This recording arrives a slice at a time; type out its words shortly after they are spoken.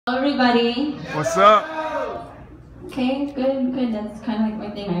Hello everybody. What's up? Okay, good. That's kind of like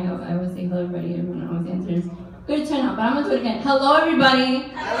my thing. I always say hello everybody. Everyone always answers. Good turnout, but I'm gonna do it again. Hello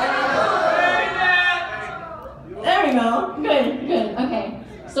everybody. Hello. There we go. Good. Okay.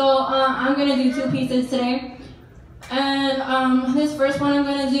 So I'm gonna do two pieces today, and this first one I'm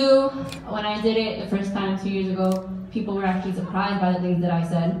gonna do. When I did it the first time 2 years ago, people were actually surprised by the things that I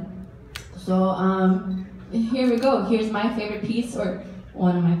said. So here we go. Here's my favorite piece, or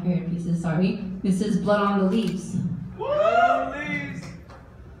one of my favorite pieces, sorry. This is Blood on the Leaves. Blood on the Leaves.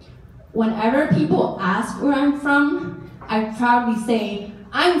 Whenever people ask where I'm from, I proudly say,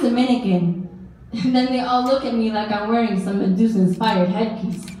 I'm Dominican. And then they all look at me like I'm wearing some Medusa-inspired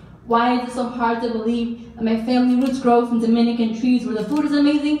headpiece. Why is it so hard to believe that my family roots grow from Dominican trees where the food is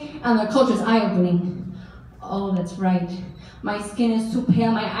amazing and the culture is eye-opening? Oh, that's right. My skin is too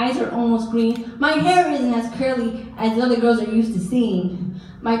pale, my eyes are almost green, my hair isn't as curly as the other girls are used to seeing.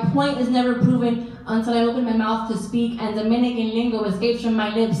 My point is never proven until I open my mouth to speak and Dominican lingo escapes from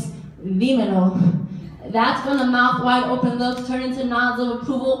my lips. Dímelo. That's when the mouth wide open looks turn into nods of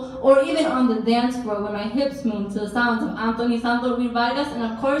approval, or even on the dance floor when my hips move to the sounds of Anthony Santo Ruiz Vargas and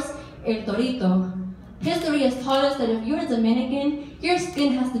of course, El Torito. History has taught us that if you're a Dominican, your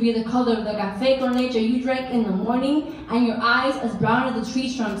skin has to be the color of the café con leche you drank in the morning, and your eyes as brown as the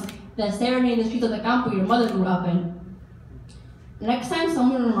tree trunks that serenade the streets of the campo your mother grew up in. Next time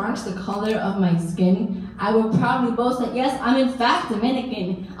someone remarks the color of my skin, I will proudly boast that yes, I'm in fact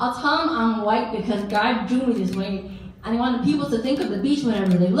Dominican. I'll tell them I'm white because God drew me this way, and I wanted people to think of the beach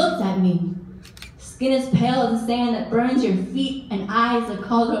whenever they looked at me. Skin as pale as the sand that burns your feet, and eyes the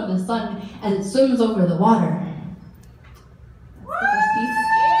color of the sun as it swims over the water. That's the first piece.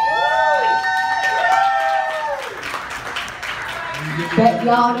 Bet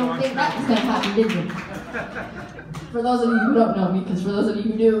y'all didn't think that was gonna happen, did you? For those of you who don't know me, because for those of you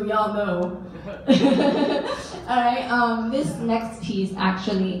who do, y'all know. Alright, this next piece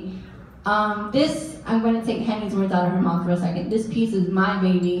actually, I'm gonna take Henny's words out of her mouth for a second. This piece is my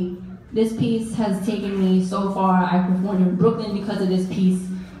baby. This piece has taken me so far. I performed in Brooklyn because of this piece.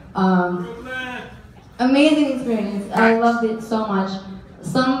 Amazing experience. I loved it so much.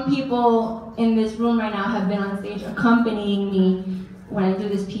 Some people in this room right now have been on stage accompanying me when I do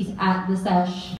this piece at the sesh.